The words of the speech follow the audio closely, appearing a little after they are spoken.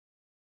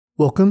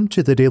Welcome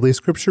to the Daily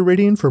Scripture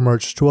Reading for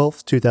March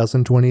 12,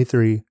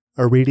 2023.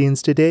 Our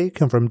readings today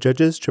come from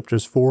Judges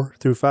chapters 4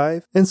 through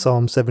 5 and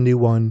Psalm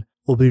 71.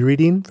 We'll be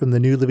reading from the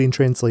New Living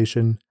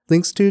Translation.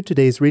 Links to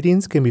today's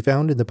readings can be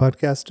found in the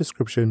podcast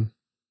description.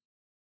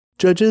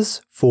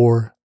 Judges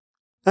 4.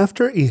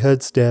 After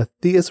Ehud's death,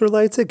 the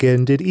Israelites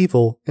again did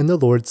evil in the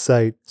Lord's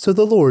sight, so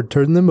the Lord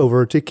turned them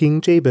over to King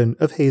Jabin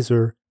of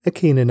Hazor, a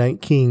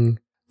Canaanite king.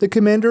 The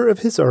commander of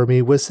his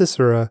army was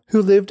Sisera,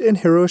 who lived in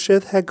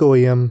Harosheth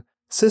Hagoyim.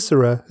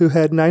 Sisera, who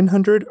had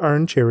 900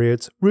 iron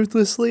chariots,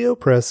 ruthlessly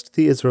oppressed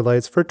the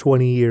Israelites for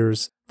 20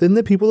 years. Then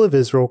the people of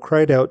Israel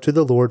cried out to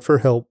the Lord for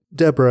help.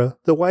 Deborah,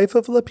 the wife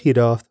of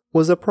Lapidoth,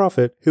 was a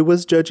prophet who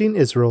was judging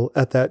Israel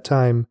at that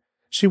time.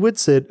 She would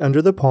sit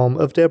under the palm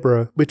of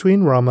Deborah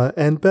between Ramah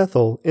and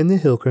Bethel in the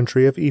hill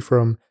country of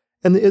Ephraim,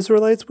 and the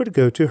Israelites would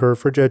go to her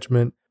for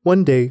judgment.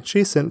 One day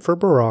she sent for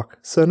Barak,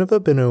 son of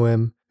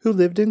Abinoam, who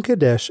lived in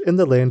Kadesh in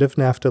the land of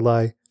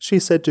Naphtali. She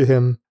said to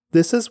him,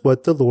 "This is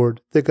what the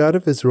Lord, the God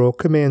of Israel,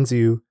 commands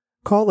you.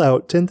 Call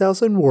out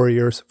 10,000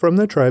 warriors from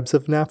the tribes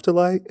of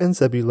Naphtali and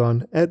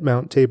Zebulun at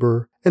Mount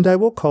Tabor, and I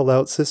will call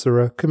out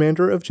Sisera,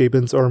 commander of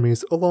Jabin's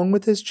armies, along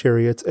with his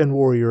chariots and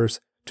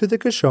warriors, to the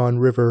Kishon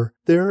River.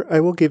 There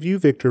I will give you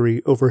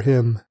victory over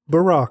him."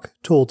 Barak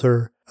told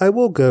her, "I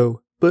will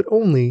go, but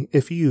only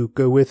if you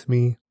go with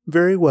me."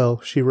 "Very well,"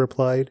 she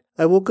replied,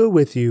 "I will go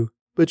with you,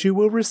 but you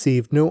will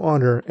receive no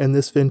honor in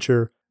this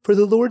venture. For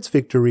the Lord's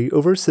victory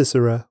over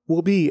Sisera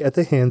will be at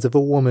the hands of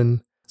a woman."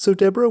 So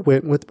Deborah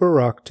went with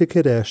Barak to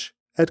Kadesh.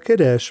 At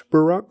Kadesh,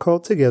 Barak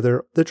called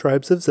together the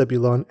tribes of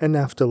Zebulun and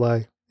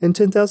Naphtali, and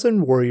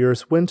 10,000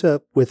 warriors went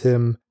up with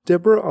him.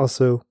 Deborah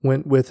also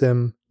went with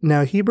him.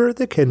 Now Heber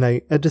the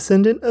Kenite, a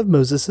descendant of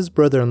Moses'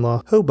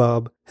 brother-in-law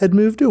Hobab, had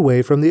moved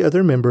away from the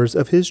other members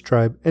of his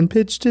tribe and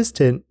pitched his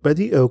tent by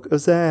the oak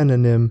of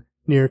Zaanannim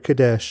near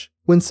Kadesh.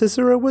 When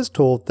Sisera was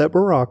told that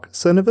Barak,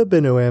 son of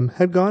Abinoam,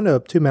 had gone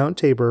up to Mount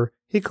Tabor,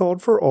 he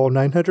called for all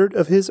 900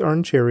 of his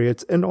iron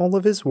chariots and all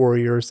of his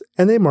warriors,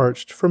 and they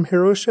marched from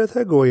Harosheth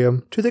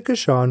Hagoyim to the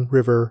Kishon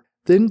River.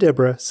 Then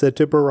Deborah said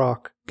to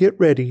Barak, "Get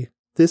ready.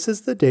 This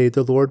is the day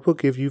the Lord will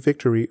give you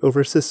victory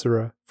over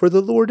Sisera, for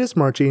the Lord is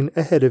marching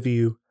ahead of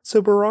you." So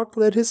Barak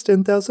led his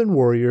 10,000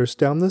 warriors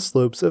down the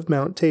slopes of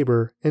Mount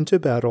Tabor into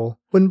battle.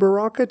 When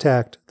Barak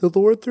attacked, the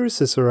Lord threw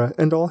Sisera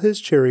and all his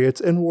chariots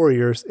and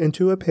warriors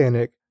into a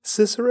panic.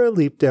 Sisera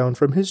leaped down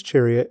from his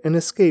chariot and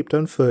escaped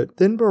on foot.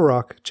 Then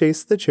Barak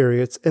chased the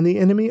chariots and the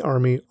enemy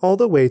army all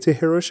the way to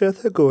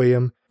Harosheth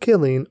Hagoyim,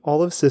 killing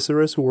all of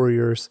Sisera's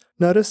warriors.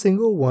 Not a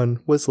single one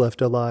was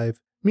left alive.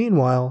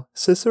 Meanwhile,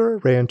 Sisera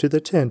ran to the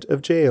tent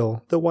of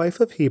Jael, the wife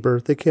of Heber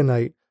the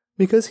Kenite,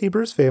 because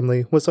Heber's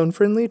family was on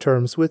friendly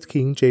terms with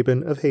King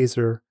Jabin of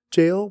Hazor.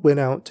 Jael went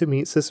out to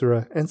meet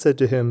Sisera and said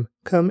to him,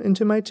 "Come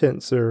into my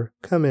tent, sir.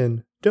 Come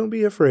in. Don't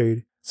be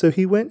afraid." So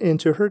he went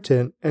into her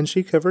tent, and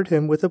she covered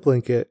him with a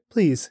blanket.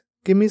 "Please,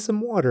 give me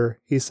some water,"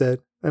 he said.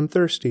 "I'm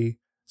thirsty."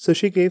 So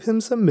she gave him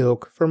some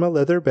milk from a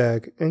leather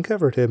bag and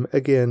covered him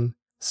again.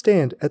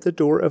 "Stand at the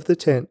door of the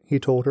tent," he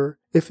told her.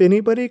 "If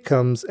anybody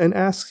comes and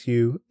asks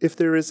you if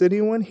there is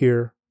anyone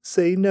here,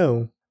 say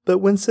no." But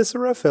when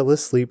Sisera fell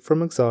asleep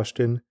from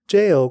exhaustion,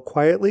 Jael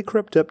quietly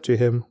crept up to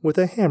him with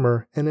a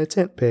hammer and a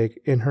tent peg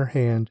in her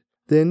hand.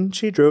 Then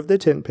she drove the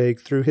tent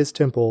peg through his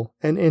temple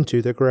and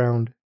into the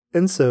ground.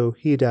 And so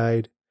he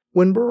died.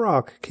 When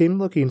Barak came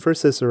looking for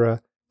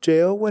Sisera,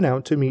 Jael went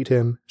out to meet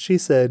him. She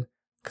said,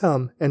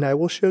 "Come, and I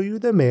will show you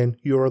the man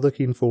you are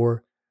looking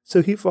for."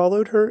 So he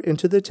followed her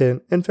into the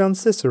tent and found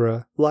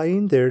Sisera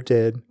lying there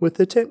dead with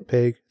the tent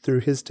peg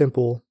through his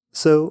temple.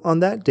 So on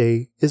that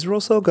day,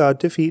 Israel saw God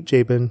defeat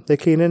Jabin, the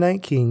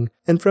Canaanite king,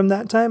 and from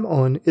that time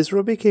on,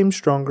 Israel became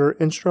stronger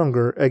and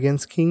stronger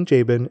against King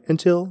Jabin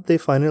until they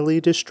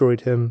finally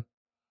destroyed him.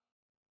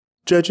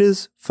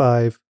 Judges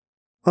 5.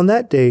 On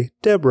that day,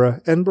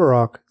 Deborah and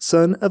Barak,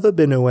 son of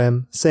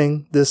Abinoam,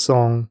 sang this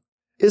song.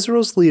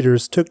 Israel's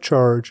leaders took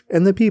charge,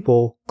 and the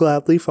people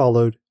gladly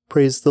followed.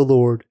 Praise the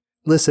Lord.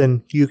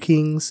 Listen, you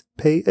kings,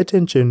 pay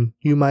attention,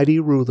 you mighty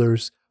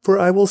rulers, for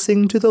I will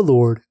sing to the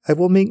Lord, I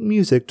will make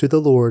music to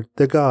the Lord,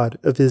 the God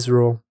of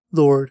Israel.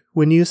 Lord,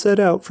 when you set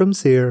out from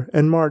Seir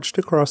and marched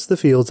across the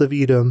fields of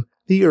Edom,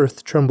 the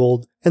earth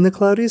trembled, and the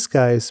cloudy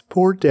skies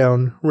poured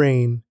down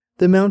rain.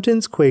 The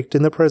mountains quaked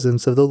in the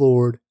presence of the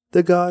Lord,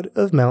 the God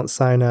of Mount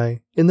Sinai,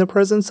 in the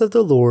presence of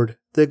the Lord,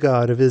 the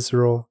God of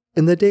Israel.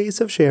 In the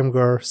days of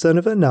Shamgar, son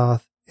of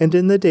Anath, and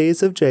in the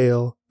days of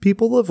Jael,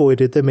 people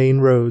avoided the main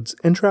roads,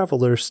 and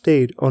travelers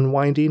stayed on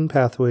winding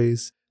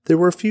pathways. There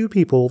were few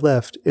people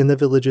left in the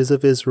villages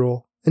of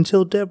Israel,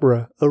 until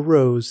Deborah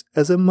arose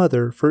as a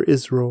mother for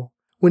Israel.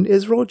 When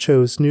Israel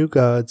chose new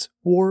gods,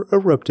 war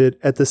erupted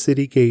at the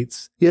city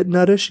gates, yet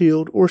not a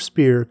shield or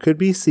spear could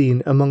be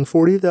seen among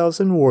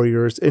 40,000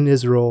 warriors in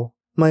Israel.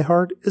 My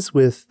heart is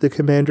with the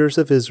commanders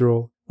of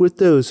Israel, with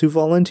those who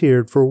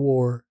volunteered for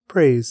war.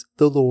 Praise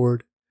the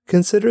Lord.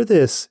 Consider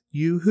this,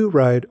 you who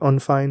ride on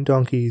fine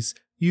donkeys,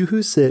 you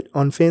who sit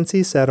on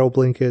fancy saddle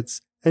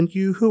blankets, and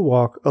you who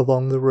walk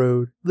along the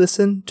road.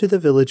 Listen to the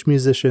village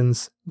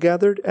musicians,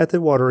 gathered at the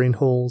watering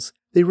holes.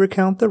 They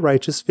recount the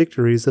righteous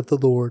victories of the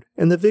Lord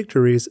and the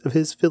victories of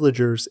his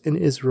villagers in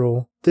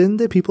Israel. Then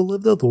the people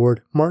of the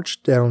Lord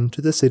marched down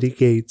to the city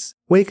gates.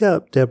 Wake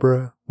up,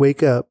 Deborah,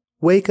 wake up.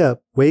 Wake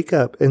up, wake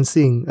up, and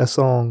sing a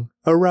song.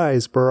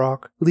 Arise,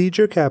 Barak, lead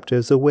your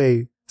captives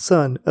away,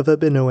 son of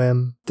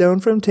Abinoam. Down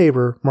from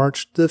Tabor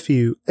marched the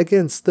few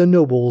against the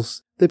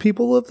nobles. The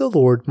people of the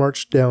Lord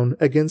marched down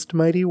against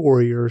mighty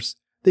warriors.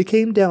 They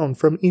came down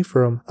from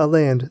Ephraim, a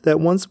land that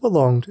once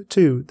belonged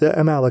to the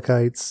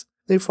Amalekites.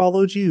 They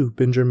followed you,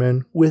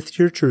 Benjamin, with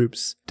your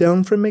troops.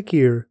 Down from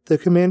Machir, the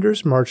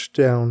commanders marched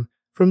down.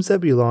 From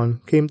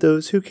Zebulun came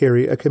those who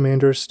carry a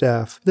commander's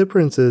staff. The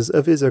princes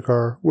of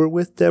Issachar were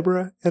with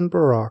Deborah and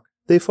Barak.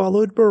 They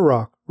followed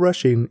Barak,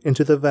 rushing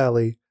into the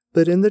valley.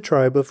 But in the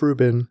tribe of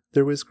Reuben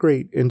there was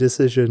great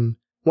indecision.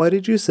 Why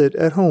did you sit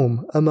at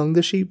home among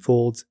the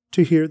sheepfolds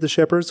to hear the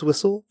shepherds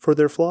whistle for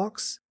their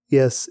flocks?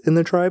 Yes, in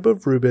the tribe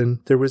of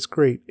Reuben there was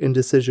great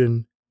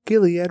indecision.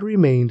 Gilead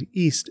remained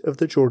east of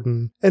the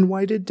Jordan. And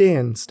why did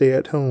Dan stay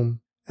at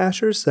home?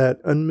 Asher sat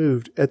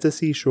unmoved at the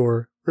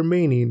seashore,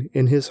 remaining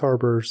in his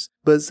harbors.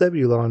 But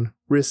Zebulun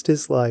risked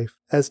his life,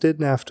 as did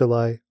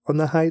Naphtali, on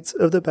the heights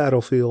of the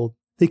battlefield.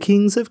 The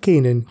kings of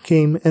Canaan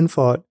came and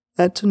fought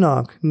at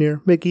Tanakh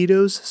near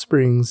Megiddo's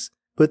springs,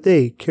 but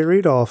they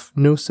carried off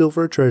no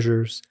silver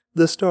treasures.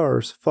 The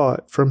stars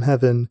fought from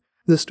heaven.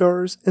 The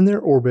stars in their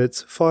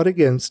orbits fought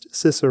against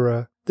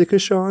Sisera. The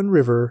Kishon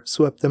River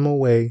swept them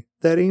away,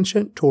 that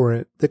ancient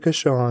torrent, the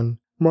Kishon.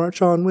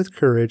 March on with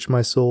courage,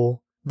 my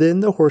soul. Then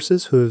the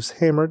horses' hooves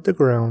hammered the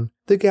ground,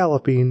 the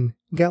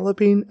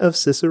galloping of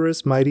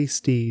Sisera's mighty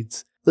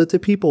steeds. Let the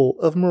people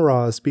of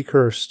Meroz be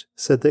cursed,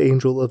 said the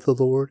angel of the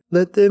Lord.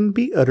 Let them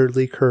be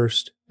utterly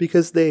cursed,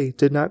 because they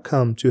did not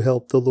come to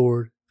help the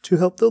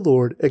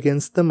Lord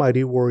against the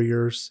mighty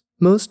warriors.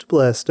 Most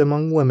blessed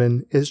among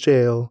women is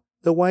Jael,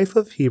 the wife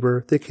of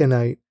Heber the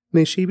Kenite.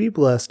 May she be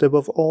blessed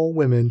above all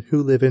women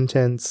who live in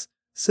tents.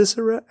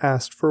 Sisera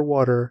asked for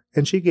water,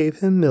 and she gave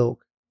him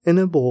milk. In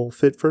a bowl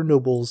fit for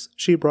nobles,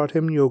 she brought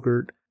him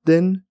yogurt.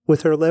 Then,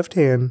 with her left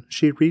hand,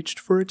 she reached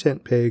for a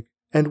tent peg,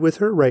 and with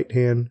her right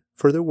hand,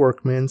 for the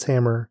workman's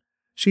hammer.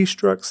 She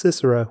struck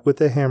Sisera with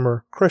the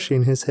hammer,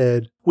 crushing his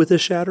head. With a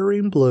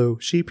shattering blow,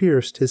 she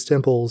pierced his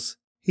temples.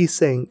 He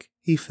sank,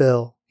 he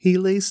fell, he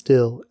lay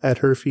still at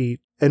her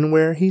feet, and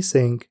where he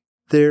sank,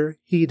 there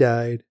he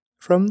died.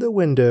 From the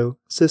window,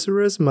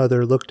 Sisera's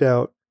mother looked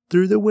out.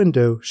 Through the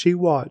window she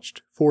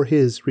watched for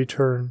his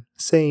return,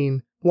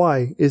 saying,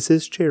 Why is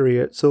his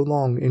chariot so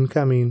long in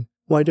coming?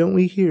 Why don't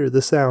we hear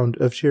the sound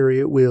of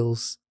chariot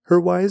wheels? Her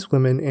wise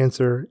women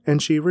answer,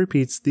 and she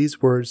repeats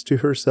these words to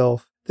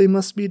herself. They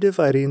must be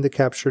dividing the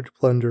captured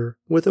plunder,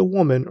 with a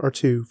woman or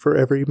two for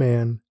every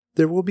man.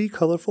 There will be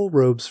colorful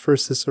robes for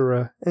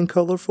Sisera, and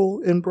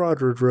colorful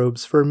embroidered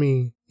robes for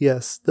me.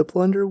 Yes, the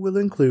plunder will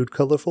include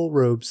colorful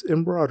robes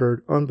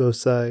embroidered on both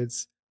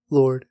sides.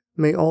 Lord,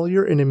 may all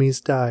your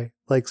enemies die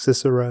like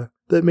Sisera,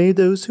 but may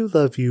those who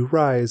love you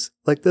rise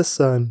like the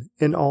sun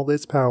in all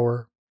its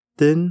power.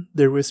 Then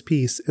there was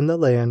peace in the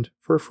land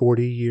for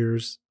 40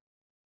 years.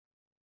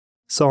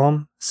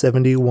 Psalm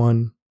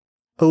 71.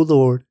 O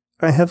Lord,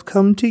 I have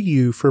come to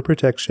you for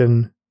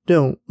protection.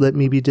 Don't let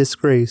me be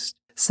disgraced.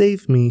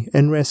 Save me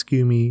and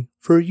rescue me,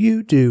 for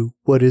you do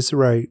what is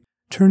right.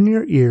 Turn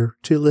your ear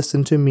to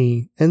listen to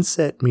me and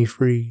set me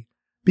free.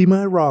 Be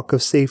my rock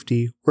of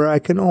safety where I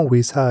can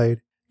always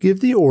hide. Give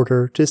the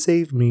order to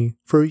save me,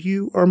 for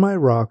you are my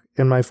rock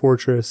and my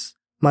fortress.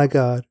 My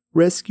God,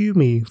 rescue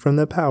me from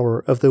the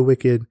power of the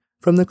wicked,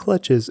 from the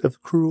clutches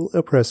of cruel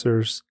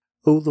oppressors.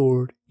 O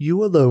Lord,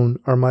 you alone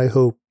are my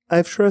hope.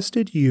 I've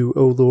trusted you,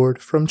 O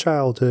Lord, from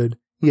childhood.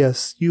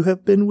 Yes, you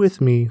have been with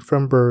me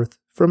from birth.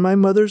 From my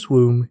mother's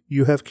womb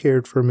you have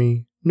cared for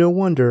me. No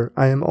wonder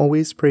I am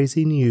always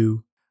praising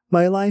you.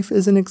 My life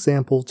is an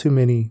example to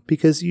many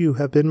because you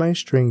have been my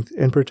strength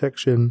and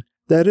protection.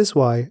 That is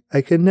why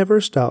I can never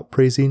stop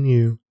praising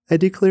you. I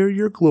declare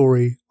your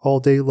glory all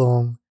day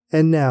long.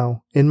 And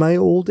now, in my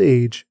old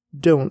age,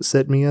 don't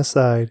set me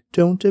aside.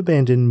 Don't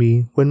abandon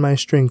me when my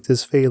strength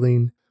is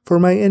failing. For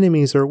my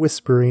enemies are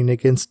whispering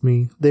against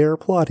me. They are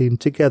plotting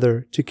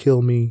together to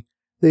kill me.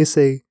 They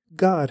say,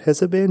 God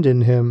has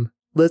abandoned him.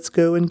 Let's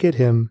go and get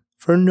him,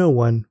 for no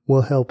one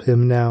will help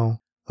him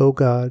now. O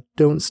God,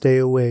 don't stay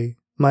away.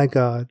 My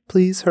God,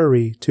 please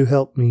hurry to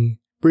help me.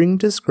 Bring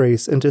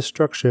disgrace and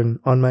destruction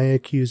on my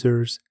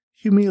accusers.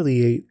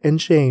 Humiliate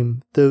and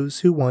shame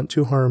those who want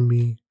to harm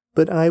me.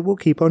 But I will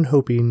keep on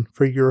hoping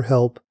for your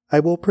help. I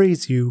will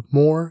praise you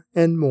more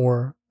and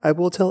more. I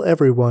will tell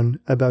everyone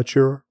about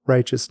your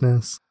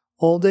righteousness.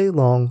 All day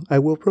long I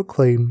will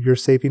proclaim your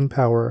saving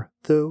power,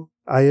 though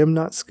I am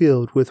not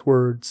skilled with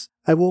words.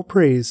 I will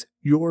praise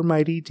your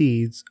mighty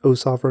deeds, O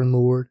sovereign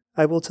Lord.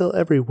 I will tell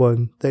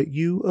everyone that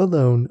you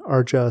alone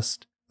are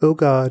just. O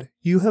God,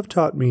 you have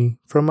taught me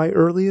from my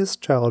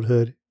earliest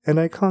childhood, and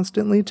I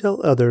constantly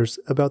tell others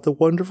about the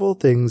wonderful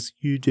things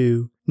you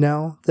do.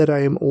 Now that I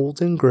am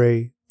old and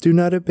gray, do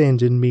not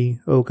abandon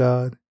me, O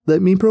God.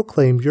 Let me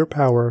proclaim your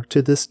power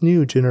to this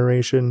new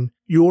generation,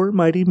 your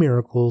mighty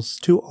miracles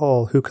to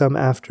all who come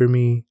after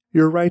me.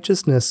 Your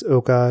righteousness,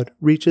 O God,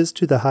 reaches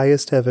to the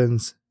highest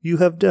heavens. You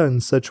have done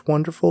such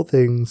wonderful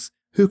things.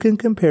 Who can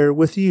compare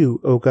with you,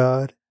 O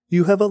God?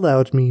 You have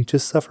allowed me to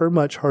suffer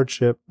much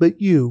hardship, but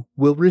you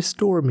will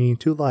restore me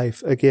to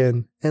life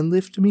again and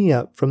lift me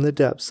up from the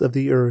depths of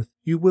the earth.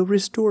 You will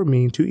restore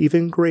me to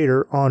even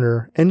greater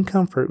honor and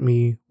comfort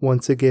me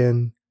once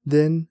again.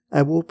 Then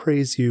I will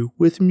praise you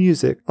with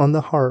music on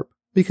the harp,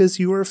 because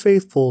you are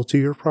faithful to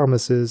your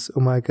promises, O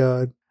my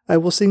God. I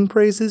will sing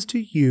praises to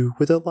you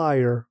with a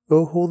lyre,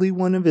 O Holy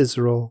One of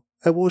Israel.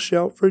 I will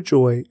shout for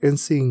joy and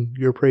sing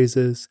your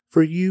praises,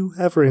 for you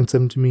have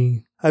ransomed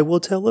me. I will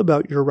tell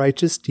about your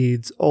righteous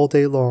deeds all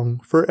day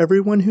long, for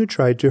everyone who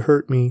tried to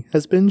hurt me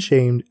has been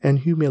shamed and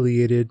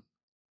humiliated.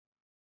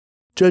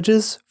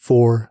 Judges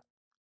 4.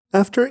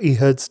 After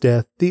Ehud's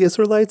death, the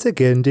Israelites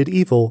again did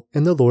evil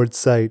in the Lord's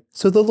sight,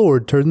 so the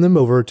Lord turned them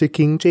over to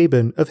King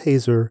Jabin of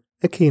Hazor,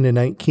 a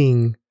Canaanite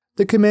king.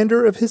 The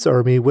commander of his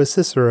army was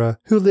Sisera,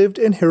 who lived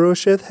in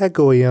Harosheth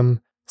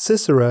Hagoyim.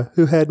 Sisera,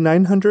 who had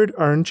 900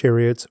 iron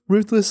chariots,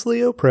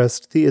 ruthlessly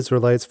oppressed the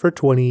Israelites for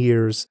 20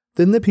 years.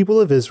 Then the people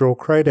of Israel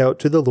cried out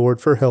to the Lord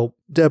for help.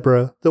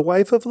 Deborah, the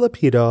wife of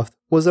Lapidoth,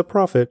 was a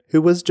prophet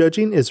who was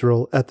judging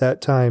Israel at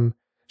that time.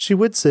 She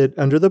would sit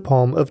under the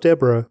palm of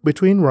Deborah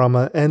between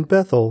Ramah and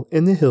Bethel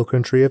in the hill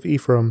country of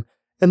Ephraim,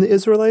 and the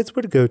Israelites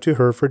would go to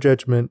her for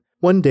judgment.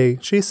 One day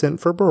she sent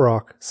for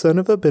Barak, son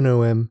of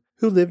Abinoam,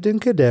 who lived in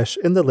Kadesh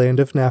in the land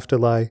of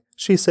Naphtali.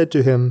 She said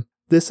to him,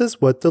 "This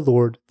is what the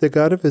Lord, the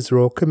God of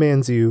Israel,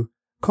 commands you.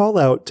 Call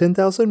out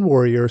 10,000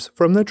 warriors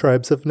from the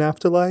tribes of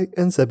Naphtali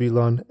and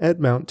Zebulun at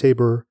Mount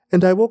Tabor,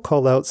 and I will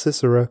call out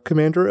Sisera,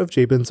 commander of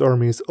Jabin's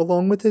armies,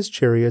 along with his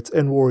chariots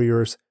and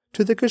warriors,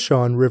 to the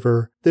Kishon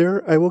River.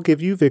 There I will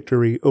give you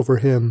victory over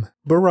him."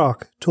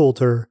 Barak told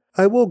her,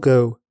 "I will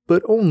go,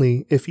 but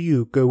only if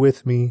you go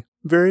with me."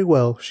 "Very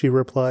well," she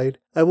replied,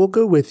 "I will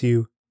go with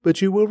you,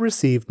 but you will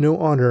receive no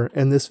honor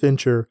in this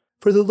venture,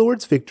 for the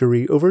Lord's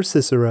victory over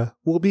Sisera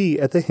will be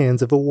at the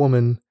hands of a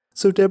woman."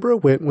 So Deborah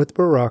went with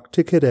Barak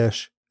to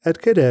Kadesh.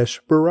 At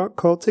Kadesh, Barak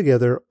called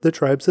together the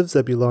tribes of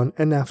Zebulun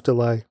and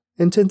Naphtali,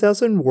 and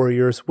 10,000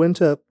 warriors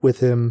went up with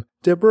him.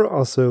 Deborah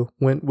also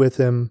went with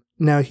him.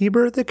 Now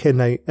Heber the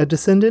Kenite, a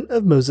descendant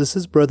of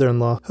Moses'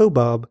 brother-in-law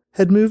Hobab,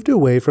 had moved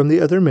away from the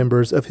other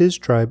members of his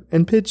tribe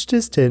and pitched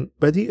his tent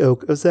by the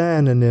oak of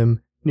Zaananim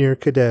near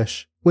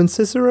Kadesh. When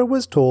Sisera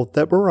was told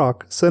that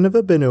Barak, son of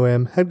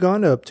Abinoam, had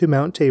gone up to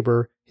Mount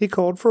Tabor, he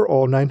called for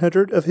all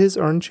 900 of his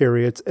iron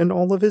chariots and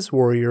all of his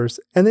warriors,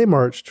 and they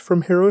marched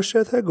from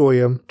Harosheth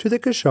Hagoyim to the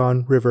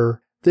Kishon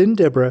River. Then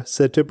Deborah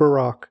said to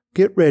Barak,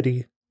 "Get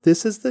ready.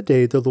 This is the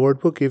day the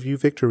Lord will give you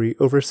victory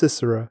over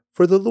Sisera,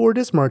 for the Lord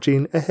is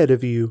marching ahead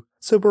of you."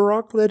 So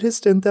Barak led his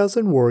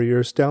 10,000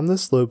 warriors down the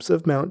slopes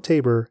of Mount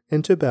Tabor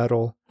into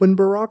battle. When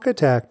Barak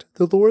attacked,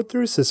 the Lord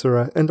threw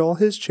Sisera and all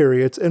his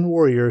chariots and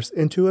warriors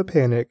into a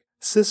panic.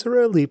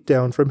 Sisera leaped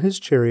down from his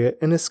chariot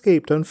and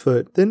escaped on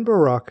foot. Then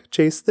Barak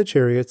chased the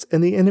chariots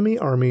and the enemy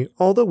army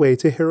all the way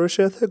to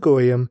Harosheth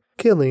Hagoyim,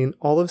 killing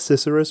all of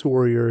Sisera's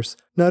warriors.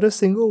 Not a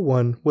single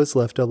one was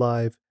left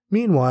alive.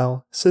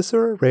 Meanwhile,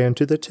 Sisera ran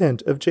to the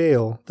tent of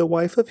Jael, the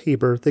wife of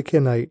Heber the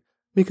Kenite,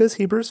 because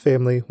Heber's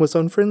family was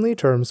on friendly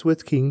terms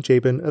with King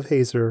Jabin of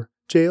Hazor.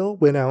 Jael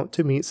went out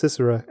to meet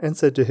Sisera and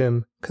said to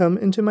him, "Come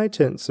into my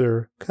tent,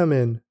 sir. Come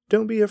in.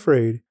 Don't be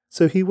afraid."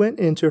 So he went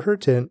into her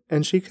tent,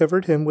 and she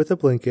covered him with a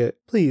blanket.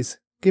 "Please,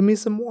 give me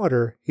some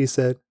water," he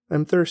said.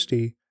 "I'm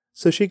thirsty."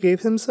 So she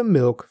gave him some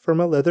milk from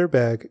a leather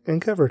bag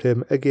and covered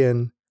him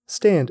again.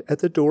 "Stand at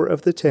the door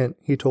of the tent,"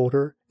 he told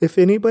her. "If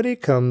anybody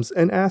comes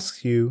and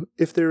asks you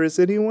if there is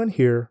anyone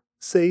here,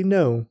 say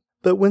no."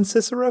 But when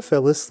Sisera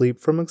fell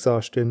asleep from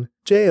exhaustion,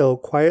 Jael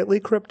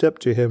quietly crept up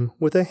to him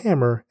with a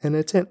hammer and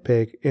a tent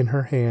peg in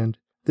her hand.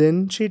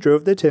 Then she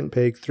drove the tent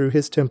peg through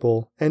his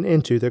temple and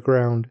into the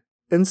ground.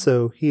 And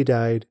so he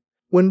died.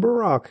 When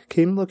Barak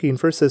came looking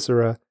for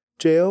Sisera,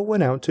 Jael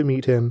went out to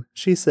meet him.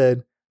 She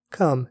said,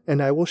 "Come,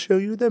 and I will show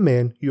you the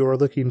man you are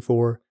looking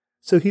for."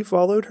 So he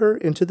followed her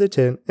into the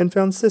tent and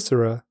found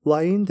Sisera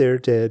lying there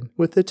dead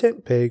with the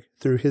tent peg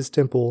through his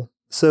temple.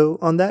 So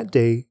on that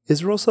day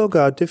Israel saw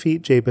God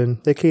defeat Jabin,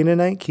 the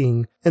Canaanite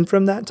king, and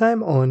from that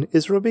time on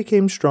Israel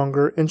became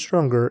stronger and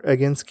stronger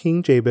against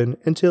King Jabin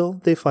until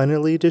they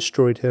finally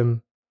destroyed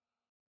him.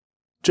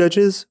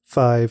 Judges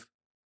 5.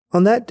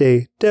 On that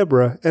day,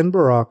 Deborah and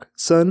Barak,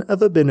 son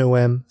of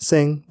Abinoam,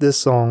 sang this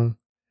song.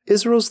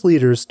 Israel's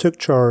leaders took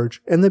charge,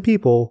 and the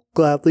people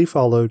gladly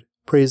followed.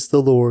 Praise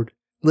the Lord.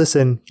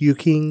 Listen, you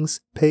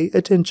kings, pay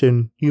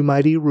attention, you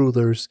mighty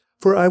rulers,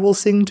 for I will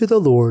sing to the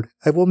Lord,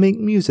 I will make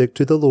music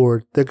to the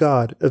Lord, the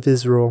God of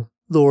Israel.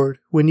 Lord,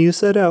 when you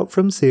set out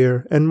from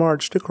Seir and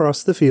marched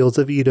across the fields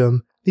of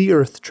Edom, the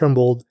earth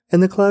trembled,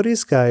 and the cloudy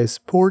skies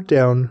poured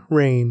down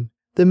rain.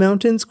 The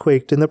mountains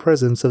quaked in the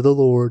presence of the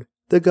Lord,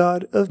 the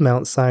God of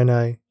Mount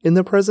Sinai, in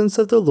the presence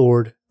of the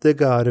Lord, the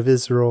God of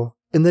Israel.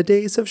 In the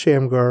days of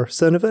Shamgar,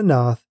 son of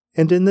Anath,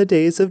 and in the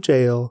days of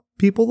Jael,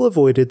 people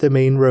avoided the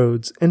main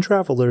roads, and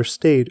travelers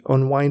stayed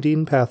on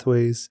winding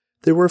pathways.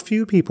 There were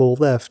few people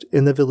left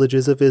in the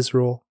villages of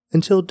Israel,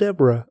 until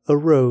Deborah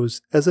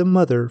arose as a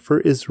mother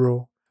for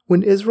Israel.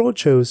 When Israel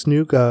chose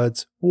new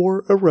gods,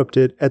 war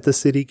erupted at the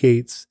city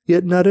gates,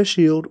 yet not a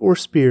shield or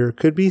spear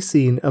could be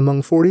seen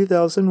among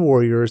 40,000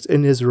 warriors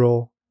in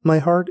Israel. My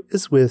heart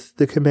is with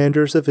the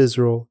commanders of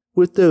Israel,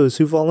 with those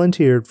who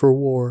volunteered for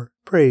war.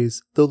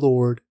 Praise the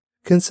Lord.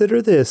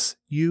 Consider this,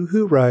 you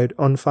who ride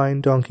on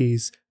fine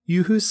donkeys,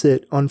 you who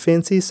sit on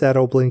fancy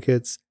saddle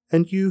blankets,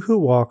 and you who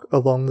walk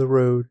along the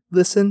road.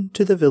 Listen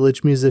to the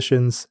village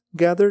musicians,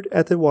 gathered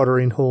at the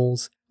watering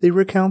holes. They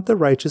recount the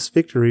righteous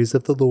victories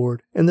of the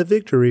Lord and the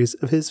victories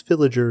of his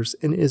villagers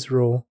in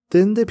Israel.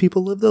 Then the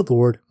people of the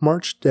Lord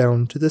marched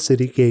down to the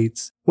city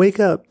gates. Wake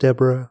up,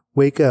 Deborah,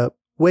 wake up.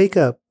 Wake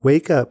up,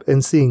 wake up,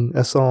 and sing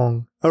a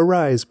song.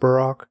 Arise,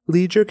 Barak,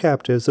 lead your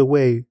captives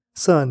away,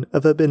 son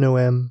of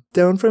Abinoam.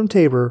 Down from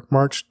Tabor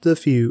marched the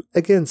few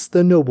against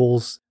the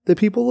nobles. The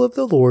people of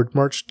the Lord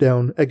marched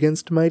down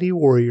against mighty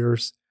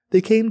warriors.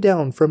 They came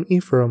down from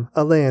Ephraim,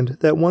 a land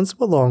that once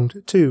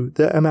belonged to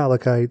the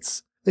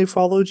Amalekites. They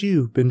followed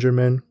you,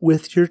 Benjamin,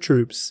 with your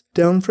troops.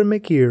 Down from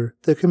Machir,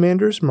 the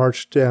commanders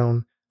marched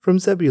down. From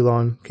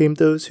Zebulun came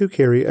those who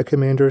carry a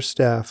commander's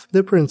staff.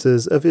 The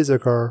princes of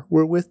Issachar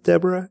were with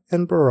Deborah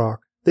and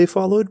Barak. They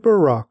followed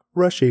Barak,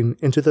 rushing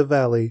into the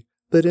valley.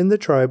 But in the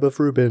tribe of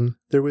Reuben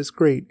there was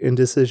great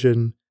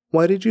indecision.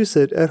 Why did you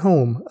sit at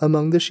home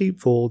among the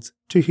sheepfolds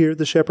to hear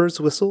the shepherds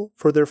whistle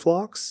for their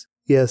flocks?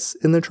 Yes,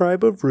 in the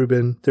tribe of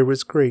Reuben there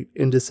was great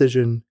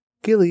indecision.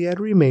 Gilead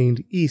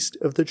remained east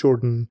of the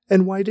Jordan.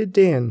 And why did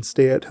Dan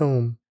stay at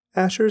home?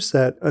 Asher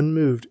sat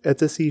unmoved at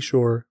the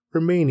seashore,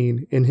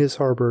 remaining in his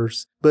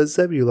harbors. But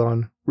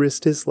Zebulun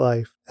risked his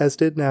life, as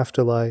did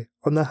Naphtali,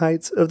 on the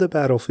heights of the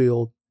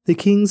battlefield. The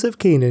kings of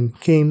Canaan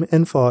came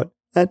and fought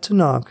at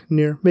Tanakh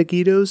near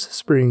Megiddo's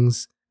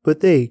springs, but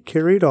they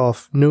carried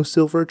off no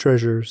silver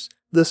treasures.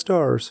 The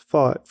stars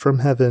fought from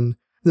heaven.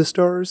 The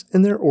stars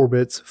in their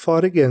orbits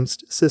fought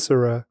against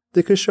Sisera.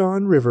 The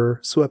Kishon River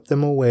swept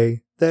them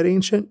away. That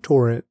ancient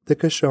torrent, the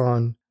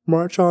Kishon.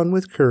 March on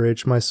with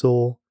courage, my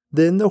soul.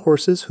 Then the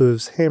horses'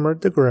 hooves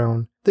hammered the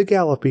ground. The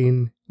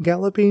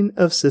galloping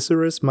of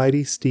Sisera's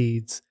mighty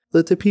steeds.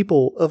 Let the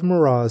people of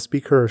Meroz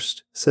be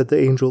cursed, said the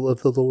angel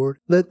of the Lord.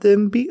 Let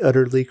them be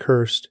utterly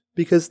cursed,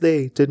 because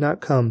they did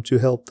not come to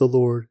help the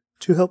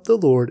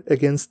Lord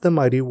against the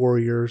mighty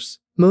warriors.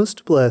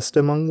 Most blessed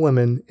among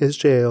women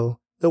is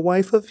Jael, the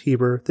wife of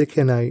Heber the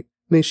Kenite.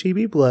 May she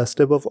be blessed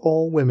above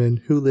all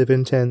women who live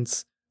in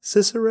tents.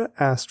 Sisera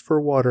asked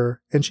for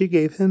water, and she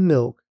gave him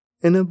milk.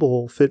 In a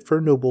bowl fit for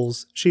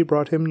nobles, she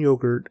brought him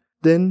yogurt.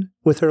 Then,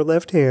 with her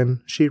left hand,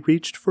 she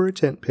reached for a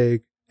tent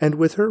peg, and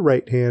with her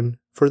right hand,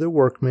 for the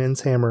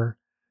workman's hammer.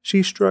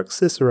 She struck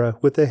Sisera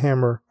with the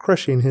hammer,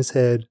 crushing his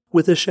head.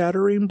 With a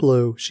shattering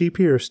blow, she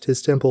pierced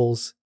his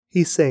temples.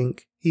 He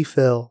sank, he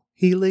fell,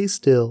 he lay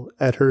still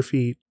at her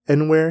feet,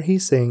 and where he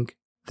sank,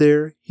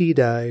 there he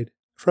died.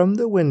 From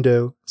the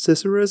window,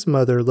 Sisera's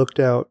mother looked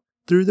out.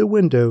 Through the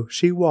window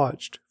she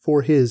watched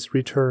for his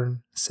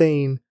return,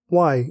 saying,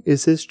 Why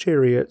is his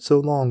chariot so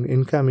long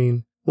in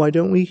coming? Why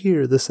don't we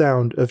hear the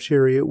sound of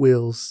chariot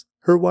wheels?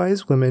 Her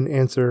wise women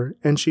answer,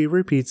 and she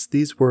repeats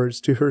these words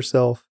to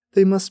herself.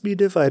 They must be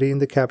dividing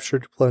the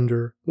captured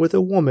plunder, with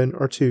a woman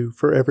or two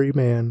for every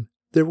man.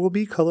 There will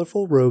be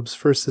colorful robes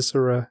for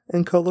Sisera,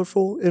 and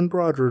colorful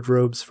embroidered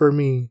robes for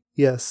me.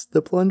 Yes,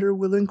 the plunder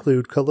will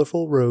include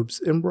colorful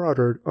robes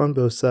embroidered on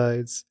both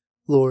sides.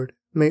 Lord,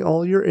 may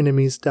all your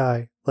enemies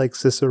die like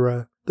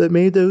Sisera, but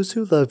may those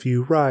who love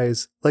you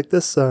rise like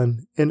the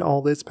sun in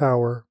all its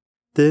power.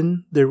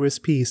 Then there was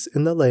peace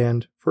in the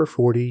land for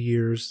 40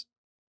 years.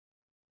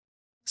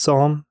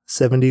 Psalm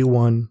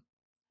 71.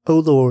 O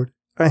Lord,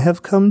 I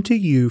have come to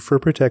you for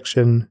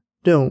protection.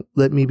 Don't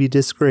let me be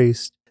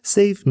disgraced.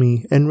 Save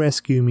me and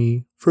rescue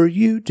me, for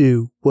you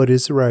do what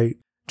is right.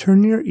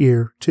 Turn your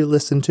ear to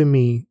listen to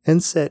me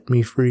and set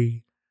me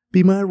free.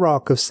 Be my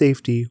rock of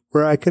safety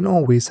where I can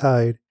always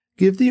hide.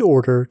 Give the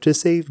order to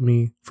save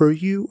me, for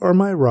you are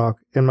my rock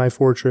and my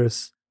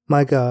fortress.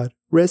 My God,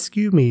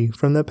 rescue me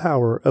from the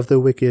power of the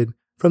wicked,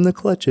 from the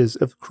clutches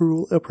of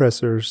cruel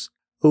oppressors.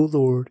 O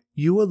Lord,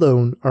 you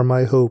alone are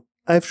my hope.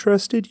 I've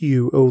trusted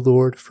you, O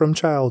Lord, from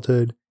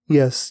childhood.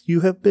 Yes,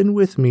 you have been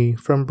with me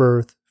from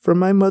birth. From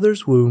my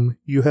mother's womb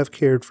you have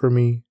cared for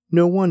me.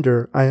 No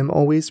wonder I am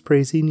always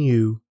praising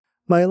you.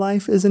 My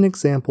life is an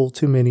example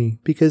to many,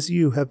 because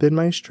you have been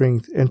my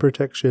strength and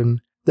protection.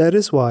 That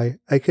is why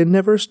I can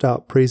never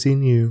stop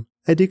praising you.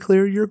 I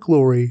declare your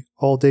glory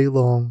all day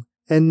long.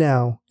 And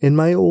now, in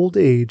my old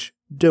age,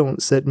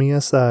 don't set me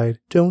aside.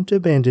 Don't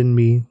abandon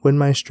me when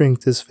my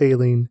strength is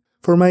failing.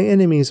 For my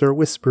enemies are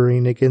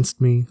whispering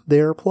against me. They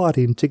are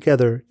plotting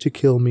together to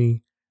kill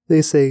me.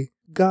 They say,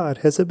 God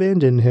has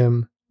abandoned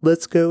him.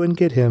 Let's go and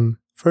get him,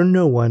 for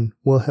no one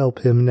will help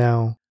him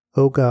now.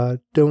 O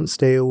God, don't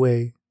stay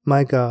away.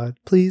 My God,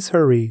 please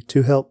hurry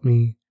to help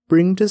me.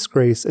 Bring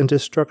disgrace and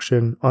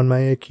destruction on my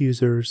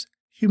accusers.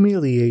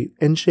 Humiliate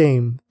and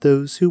shame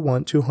those who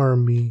want to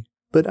harm me.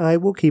 But I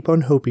will keep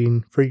on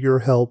hoping for your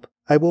help.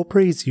 I will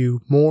praise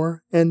you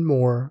more and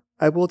more.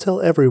 I will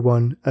tell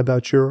everyone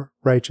about your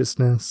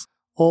righteousness.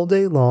 All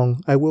day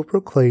long I will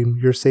proclaim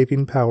your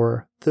saving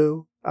power,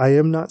 though I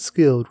am not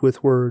skilled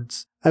with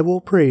words. I will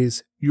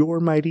praise your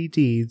mighty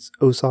deeds,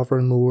 O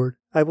sovereign Lord.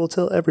 I will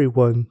tell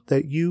everyone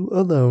that you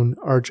alone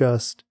are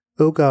just.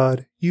 O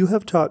God, you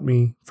have taught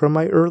me from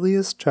my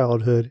earliest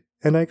childhood,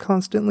 and I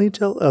constantly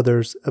tell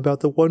others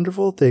about the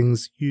wonderful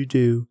things you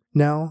do.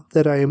 Now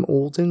that I am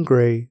old and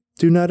gray,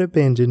 do not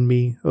abandon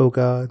me, O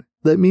God.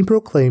 Let me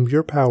proclaim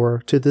your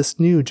power to this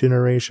new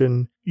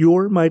generation,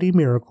 your mighty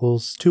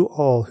miracles to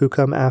all who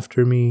come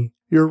after me.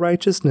 Your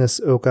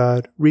righteousness, O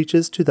God,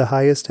 reaches to the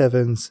highest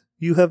heavens.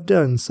 You have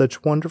done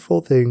such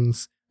wonderful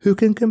things. Who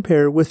can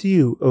compare with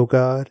you, O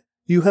God?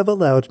 You have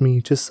allowed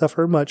me to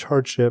suffer much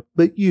hardship,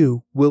 but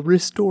you will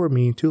restore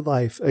me to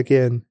life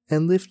again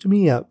and lift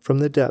me up from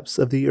the depths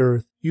of the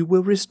earth. You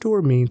will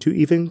restore me to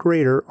even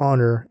greater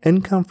honor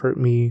and comfort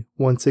me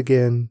once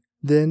again.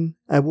 Then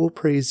I will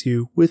praise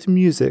you with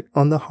music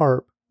on the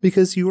harp,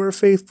 because you are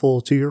faithful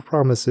to your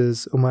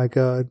promises, O my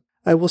God.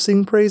 I will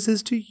sing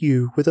praises to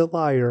you with a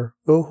lyre,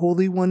 O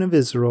Holy One of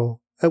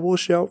Israel. I will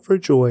shout for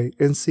joy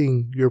and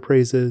sing your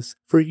praises,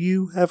 for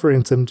you have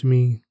ransomed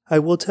me. I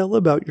will tell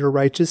about your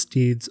righteous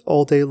deeds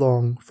all day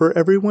long, for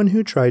everyone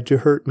who tried to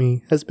hurt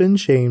me has been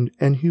shamed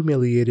and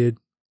humiliated.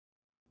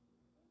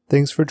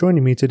 Thanks for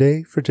joining me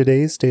today for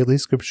today's daily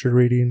scripture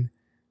reading.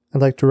 I'd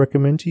like to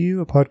recommend to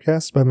you a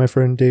podcast by my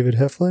friend David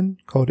Heflin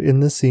called In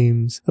the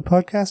Seams, a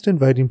podcast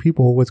inviting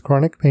people with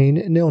chronic pain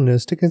and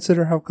illness to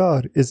consider how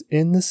God is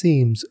in the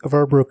seams of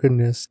our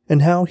brokenness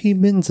and how he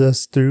mends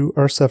us through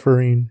our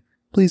suffering.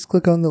 Please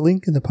click on the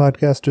link in the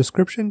podcast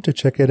description to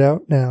check it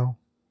out now.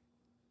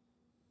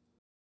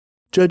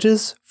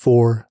 Judges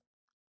 4.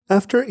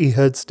 After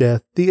Ehud's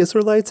death, the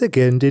Israelites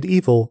again did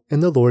evil in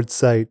the Lord's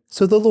sight,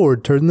 so the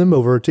Lord turned them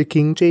over to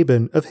King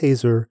Jabin of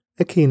Hazor,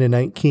 a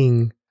Canaanite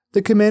king.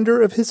 The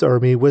commander of his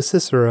army was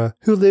Sisera,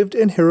 who lived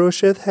in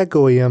Harosheth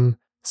Hagoyim.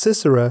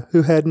 Sisera,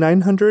 who had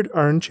 900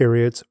 iron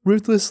chariots,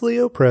 ruthlessly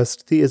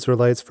oppressed the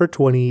Israelites for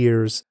 20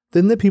 years.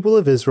 Then the people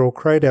of Israel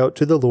cried out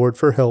to the Lord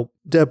for help.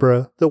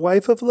 Deborah, the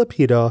wife of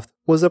Lapidoth,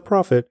 was a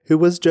prophet who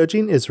was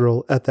judging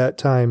Israel at that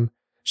time.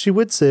 She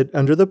would sit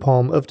under the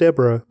palm of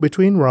Deborah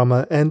between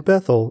Ramah and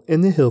Bethel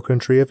in the hill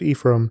country of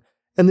Ephraim,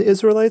 and the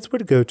Israelites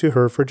would go to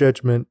her for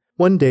judgment.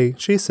 One day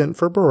she sent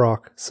for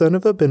Barak, son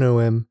of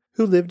Abinoam,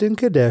 who lived in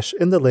Kadesh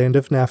in the land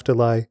of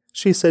Naphtali.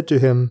 She said to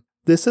him,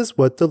 "This is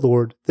what the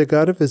Lord, the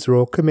God of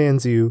Israel,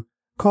 commands you.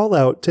 Call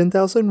out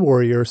 10,000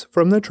 warriors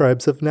from the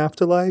tribes of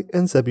Naphtali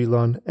and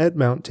Zebulun at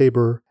Mount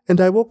Tabor, and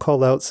I will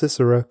call out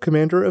Sisera,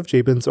 commander of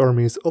Jabin's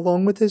armies,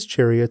 along with his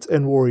chariots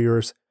and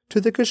warriors,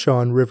 to the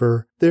Kishon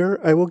River. There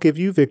I will give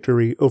you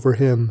victory over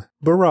him."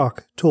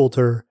 Barak told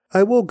her,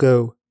 "I will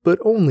go, but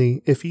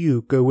only if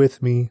you go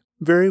with me."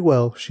 "Very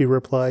well," she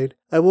replied,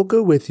 "I will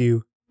go with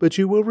you, but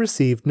you will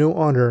receive no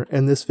honor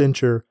in this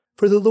venture,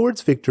 for the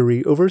Lord's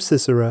victory over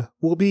Sisera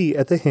will be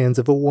at the hands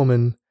of a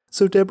woman."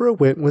 So Deborah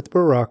went with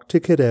Barak to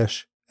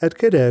Kadesh. At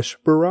Kadesh,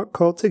 Barak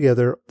called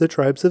together the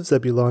tribes of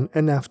Zebulun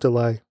and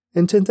Naphtali,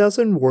 and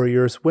 10,000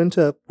 warriors went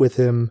up with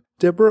him.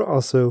 Deborah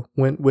also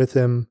went with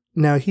him.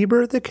 Now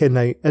Heber the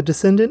Kenite, a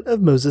descendant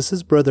of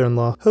Moses'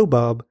 brother-in-law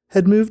Hobab,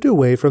 had moved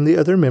away from the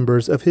other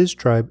members of his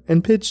tribe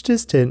and pitched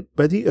his tent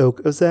by the oak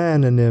of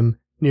Zaananim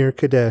near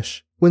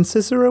Kadesh. When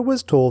Sisera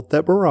was told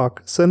that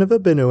Barak, son of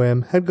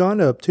Abinoam, had gone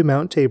up to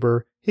Mount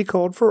Tabor, he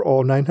called for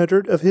all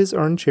 900 of his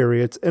armed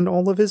chariots and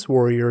all of his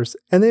warriors,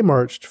 and they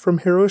marched from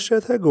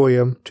Harosheth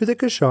Hagoyim to the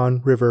Kishon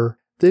River.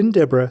 Then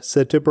Deborah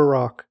said to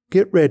Barak,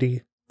 "Get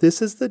ready.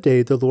 This is the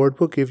day the Lord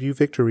will give you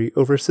victory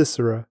over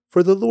Sisera,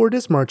 for the Lord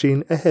is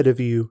marching ahead of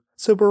you."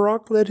 So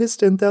Barak led his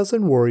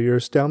 10,000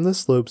 warriors down the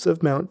slopes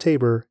of Mount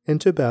Tabor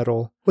into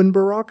battle. When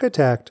Barak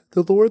attacked,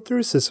 the Lord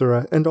threw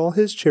Sisera and all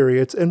his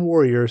chariots and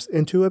warriors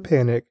into a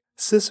panic.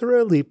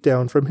 Sisera leaped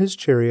down from his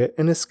chariot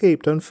and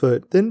escaped on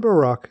foot. Then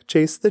Barak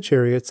chased the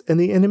chariots and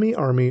the enemy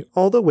army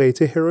all the way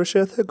to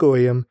Harosheth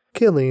Hagoyim,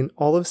 killing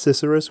all of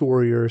Sisera's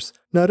warriors.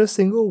 Not a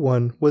single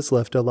one was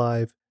left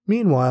alive.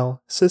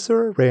 Meanwhile,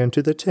 Sisera ran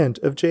to the tent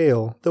of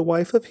Jael, the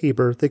wife of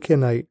Heber the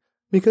Kenite,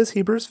 because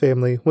Heber's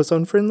family was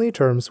on friendly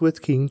terms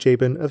with King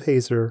Jabin of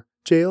Hazor.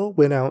 Jael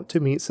went out to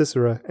meet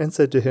Sisera and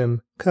said to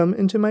him, "Come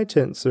into my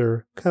tent,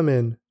 sir. Come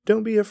in.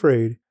 Don't be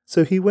afraid."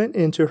 So he went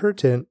into her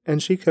tent,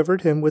 and she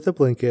covered him with a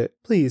blanket.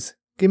 "Please,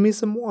 give me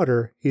some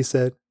water," he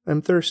said.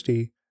 "I'm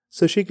thirsty."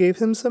 So she gave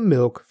him some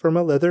milk from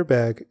a leather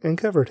bag and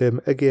covered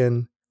him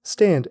again.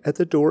 "Stand at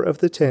the door of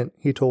the tent,"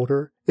 he told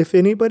her. "If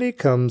anybody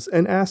comes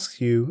and asks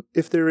you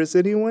if there is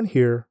anyone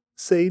here,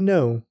 say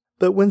no."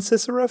 But when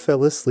Sisera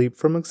fell asleep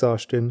from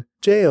exhaustion,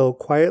 Jael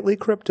quietly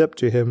crept up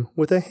to him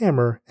with a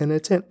hammer and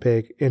a tent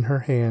peg in her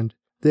hand.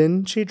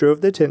 Then she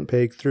drove the tent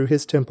peg through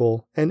his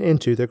temple and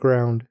into the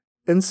ground.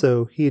 And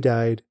so he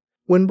died.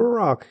 When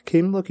Barak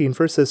came looking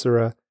for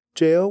Sisera,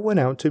 Jael went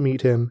out to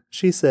meet him.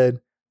 She said,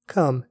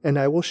 "Come, and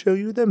I will show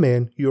you the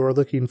man you are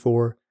looking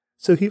for."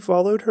 So he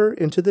followed her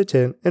into the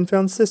tent and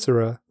found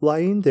Sisera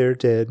lying there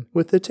dead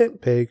with the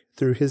tent peg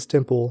through his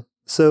temple.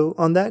 So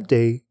on that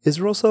day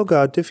Israel saw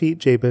God defeat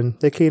Jabin,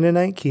 the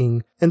Canaanite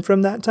king, and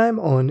from that time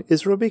on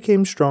Israel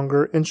became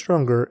stronger and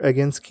stronger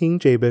against King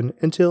Jabin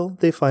until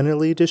they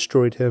finally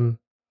destroyed him.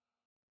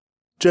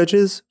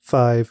 Judges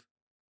 5.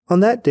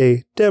 On that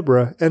day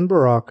Deborah and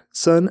Barak,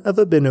 son of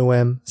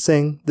Abinoam,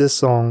 sang this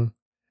song.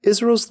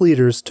 Israel's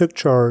leaders took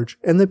charge,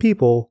 and the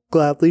people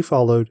gladly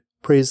followed.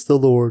 Praise the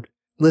Lord.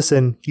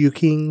 Listen, you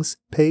kings,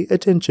 pay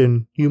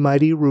attention, you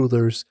mighty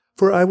rulers,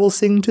 for I will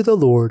sing to the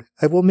Lord,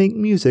 I will make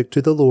music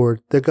to the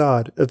Lord, the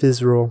God of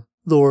Israel.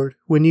 Lord,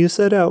 when you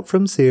set out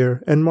from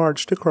Seir and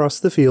marched across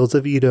the fields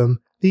of Edom,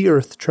 the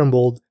earth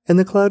trembled, and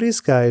the cloudy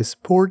skies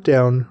poured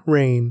down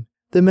rain.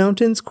 The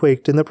mountains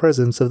quaked in the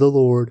presence of the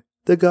Lord,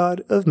 the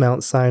God of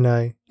Mount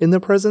Sinai, in the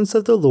presence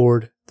of the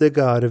Lord, the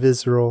God of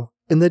Israel.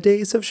 In the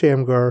days of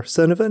Shamgar,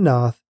 son of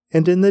Anath,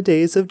 and in the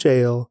days of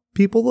Jael,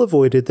 people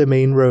avoided the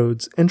main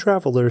roads, and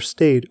travelers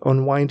stayed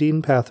on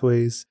winding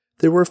pathways.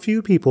 There were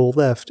few people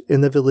left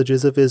in the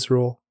villages of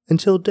Israel,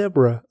 until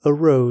Deborah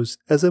arose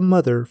as a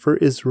mother for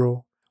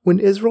Israel. When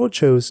Israel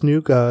chose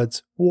new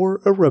gods, war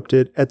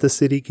erupted at the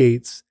city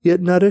gates, yet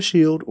not a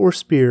shield or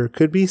spear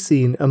could be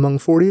seen among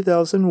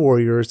 40,000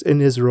 warriors in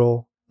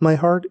Israel. My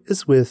heart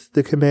is with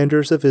the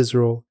commanders of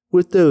Israel,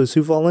 with those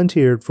who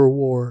volunteered for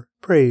war.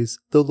 Praise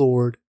the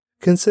Lord.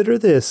 Consider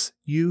this,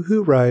 you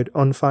who ride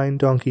on fine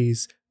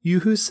donkeys,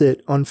 you who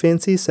sit on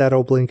fancy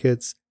saddle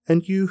blankets,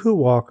 and you who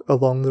walk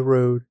along the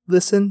road.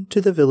 Listen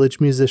to the village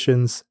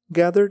musicians,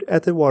 gathered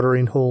at the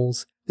watering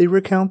holes. They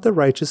recount the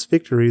righteous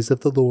victories of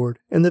the Lord,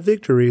 and the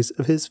victories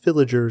of his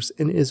villagers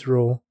in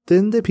Israel.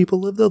 Then the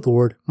people of the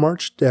Lord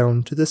marched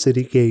down to the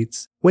city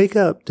gates. Wake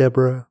up,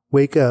 Deborah,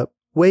 wake up.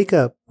 Wake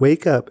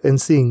up, and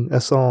sing a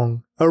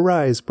song.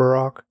 Arise,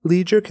 Barak,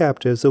 lead your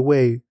captives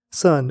away.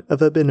 Son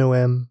of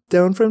Abinoam.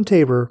 Down from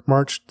Tabor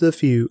marched the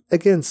few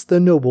against the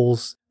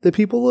nobles. The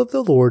people of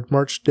the Lord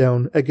marched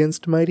down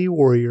against mighty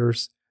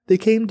warriors. They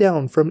came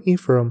down from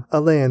Ephraim, a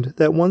land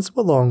that once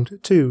belonged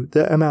to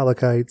the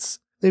Amalekites.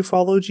 They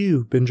followed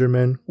you,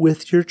 Benjamin,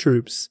 with your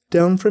troops.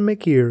 Down from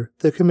Machir,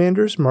 the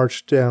commanders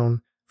marched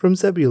down. From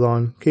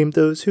Zebulun came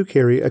those who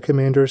carry a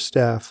commander's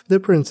staff. The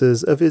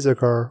princes of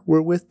Issachar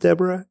were with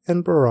Deborah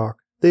and Barak.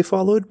 They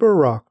followed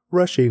Barak,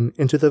 rushing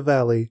into the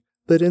valley.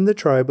 But in the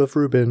tribe of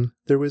Reuben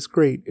there was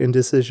great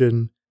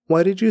indecision.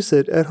 Why did you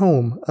sit at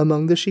home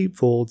among the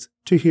sheepfolds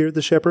to hear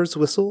the shepherds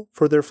whistle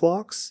for their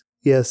flocks?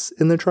 Yes,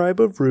 in the tribe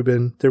of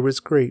Reuben there was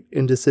great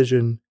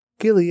indecision.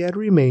 Gilead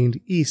remained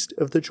east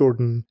of the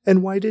Jordan.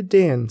 And why did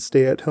Dan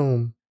stay at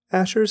home?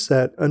 Asher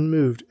sat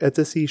unmoved at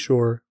the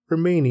seashore,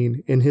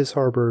 remaining in his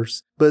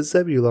harbors. But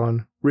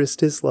Zebulun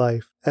risked his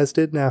life, as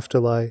did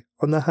Naphtali,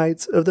 on the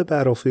heights of the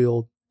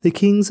battlefield. The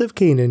kings of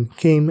Canaan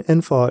came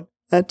and fought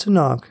at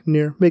Tanakh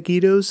near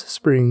Megiddo's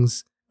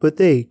springs, but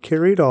they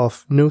carried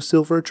off no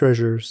silver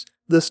treasures.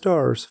 The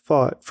stars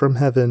fought from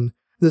heaven.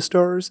 The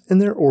stars in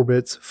their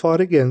orbits fought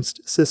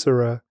against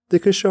Sisera. The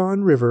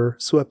Kishon River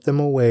swept them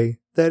away,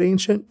 that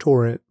ancient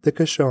torrent, the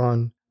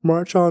Kishon.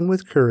 March on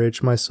with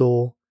courage, my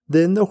soul.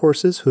 Then the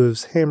horses'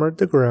 hooves hammered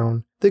the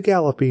ground, the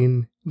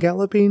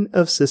galloping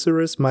of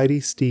Sisera's mighty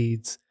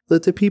steeds.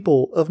 Let the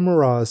people of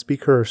Meroz be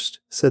cursed,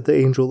 said the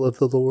angel of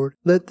the Lord.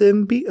 Let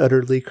them be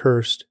utterly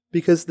cursed,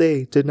 because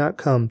they did not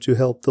come to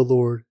help the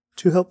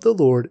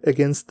Lord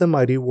against the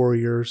mighty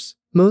warriors.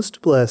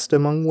 Most blessed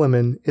among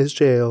women is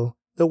Jael,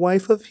 the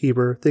wife of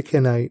Heber the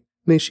Kenite.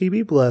 May she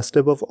be blessed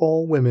above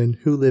all women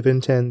who live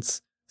in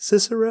tents.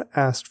 Sisera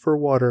asked for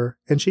water,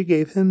 and she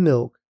gave him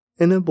milk.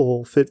 In a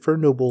bowl fit for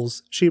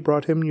nobles, she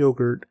brought him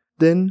yogurt.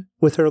 Then,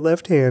 with her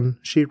left hand,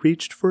 she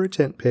reached for a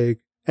tent peg,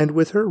 and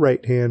with her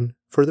right hand,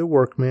 for the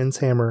workman's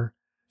hammer.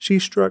 She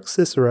struck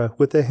Sisera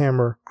with the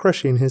hammer,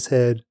 crushing his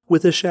head.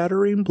 With a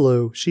shattering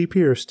blow, she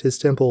pierced his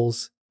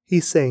temples.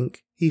 He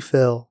sank, he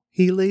fell,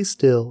 he lay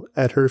still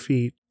at her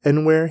feet,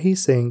 and where he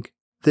sank,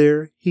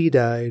 there he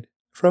died.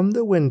 From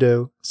the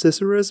window,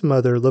 Sisera's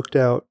mother looked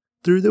out.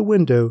 Through the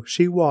window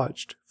she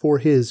watched for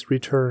his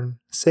return,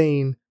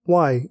 saying,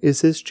 Why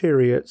is his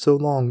chariot so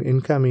long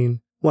in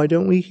coming? Why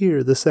don't we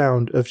hear the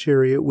sound of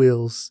chariot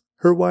wheels?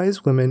 Her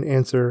wise women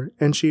answer,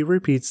 and she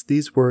repeats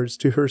these words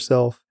to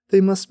herself.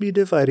 They must be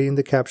dividing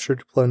the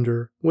captured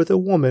plunder, with a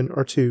woman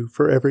or two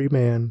for every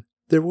man.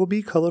 There will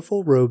be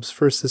colorful robes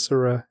for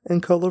Sisera,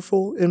 and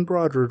colorful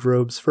embroidered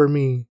robes for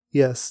me.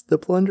 Yes, the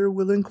plunder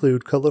will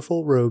include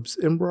colorful robes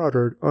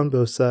embroidered on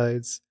both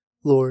sides.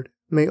 Lord,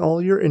 may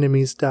all your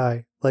enemies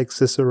die like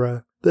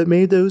Sisera, but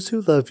may those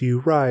who love you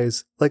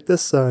rise like the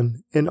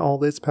sun in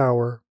all its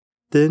power.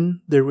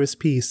 Then there was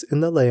peace in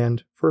the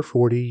land for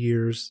 40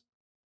 years.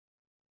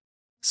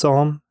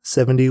 Psalm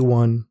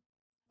 71.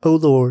 O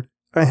Lord,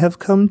 I have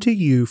come to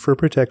you for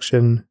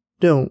protection.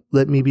 Don't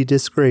let me be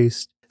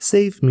disgraced.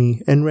 Save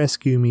me and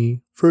rescue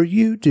me, for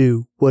you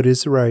do what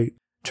is right.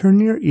 Turn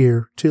your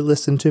ear to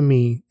listen to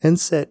me and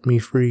set me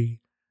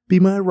free. Be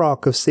my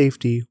rock of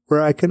safety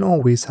where I can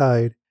always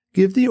hide.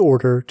 Give the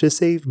order to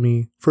save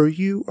me, for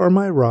you are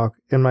my rock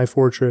and my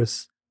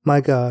fortress.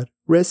 My God,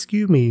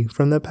 rescue me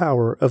from the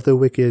power of the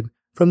wicked,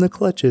 from the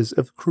clutches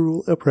of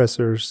cruel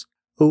oppressors.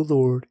 O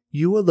Lord,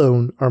 you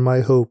alone are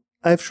my hope.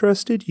 I've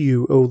trusted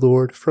you, O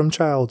Lord, from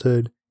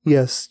childhood.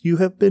 Yes, you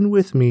have been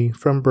with me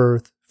from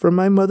birth. From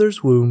my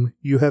mother's womb,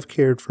 you have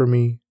cared for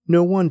me.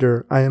 No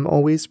wonder I am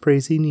always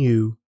praising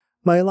you.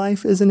 My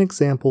life is an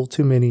example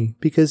to many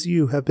because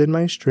you have been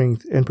my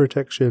strength and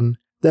protection.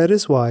 That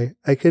is why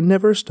I can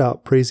never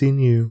stop praising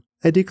you.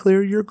 I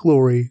declare your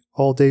glory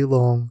all day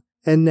long.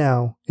 And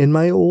now, in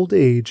my old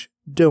age,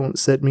 don't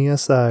set me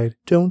aside.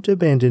 Don't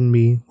abandon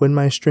me when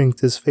my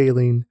strength is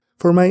failing.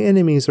 For my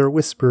enemies are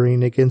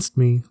whispering against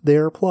me. They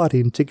are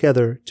plotting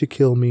together to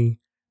kill me.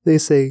 They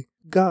say,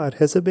 God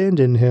has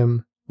abandoned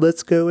him.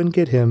 Let's go and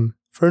get him,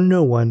 for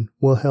no one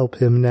will help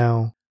him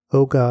now.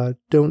 O God,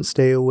 don't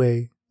stay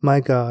away. My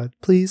God,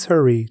 please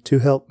hurry to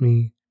help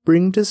me.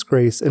 Bring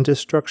disgrace and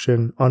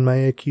destruction on my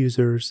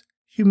accusers.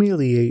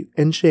 Humiliate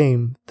and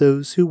shame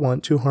those who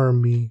want to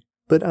harm me.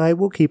 But I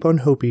will keep on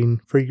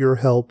hoping for your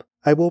help.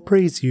 I will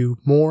praise you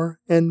more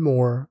and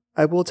more.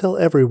 I will tell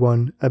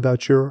everyone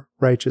about your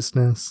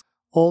righteousness.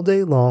 All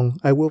day long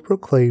I will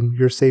proclaim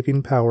your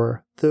saving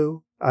power,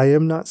 though I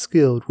am not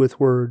skilled with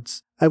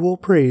words. I will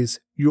praise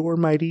your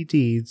mighty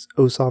deeds,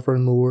 O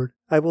sovereign Lord.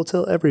 I will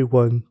tell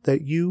everyone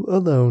that you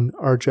alone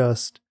are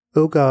just.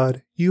 O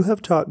God, you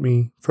have taught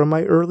me from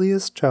my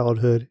earliest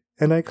childhood,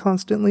 and I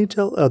constantly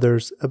tell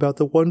others about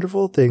the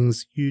wonderful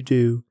things you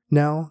do.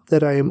 Now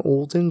that I am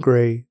old and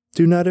gray,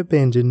 do not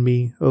abandon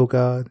me, O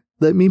God.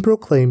 Let me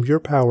proclaim your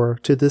power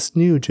to this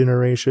new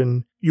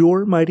generation,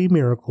 your mighty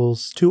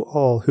miracles to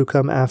all who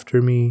come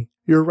after me.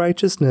 Your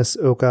righteousness,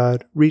 O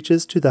God,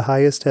 reaches to the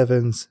highest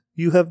heavens.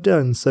 You have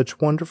done such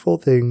wonderful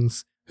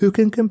things. Who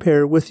can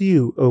compare with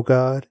you, O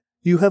God?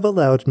 You have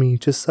allowed me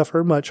to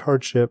suffer much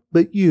hardship,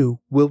 but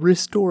you will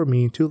restore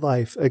me to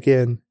life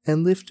again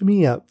and lift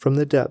me up from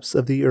the depths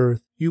of the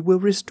earth. You will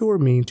restore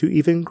me to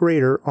even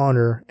greater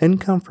honor and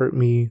comfort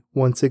me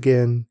once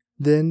again.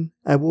 Then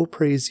I will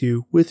praise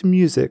you with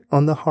music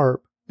on the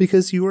harp,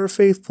 because you are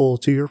faithful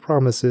to your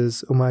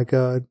promises, O my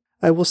God.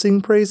 I will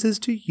sing praises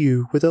to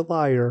you with a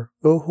lyre,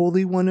 O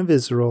Holy One of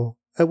Israel.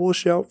 I will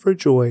shout for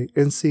joy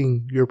and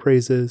sing your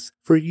praises,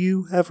 for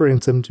you have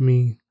ransomed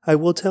me. I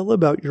will tell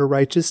about your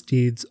righteous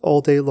deeds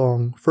all day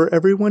long, for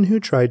everyone who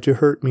tried to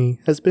hurt me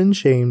has been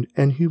shamed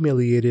and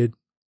humiliated.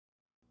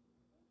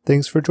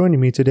 Thanks for joining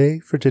me today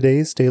for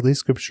today's daily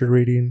scripture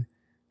reading.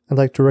 I'd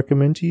like to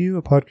recommend to you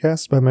a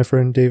podcast by my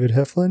friend David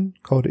Heflin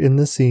called In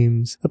the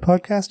Seams, a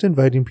podcast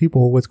inviting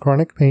people with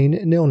chronic pain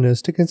and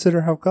illness to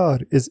consider how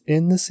God is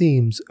in the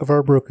seams of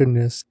our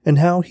brokenness and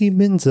how he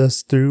mends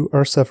us through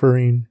our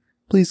suffering.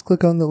 Please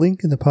click on the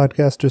link in the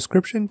podcast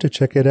description to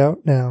check it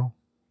out now.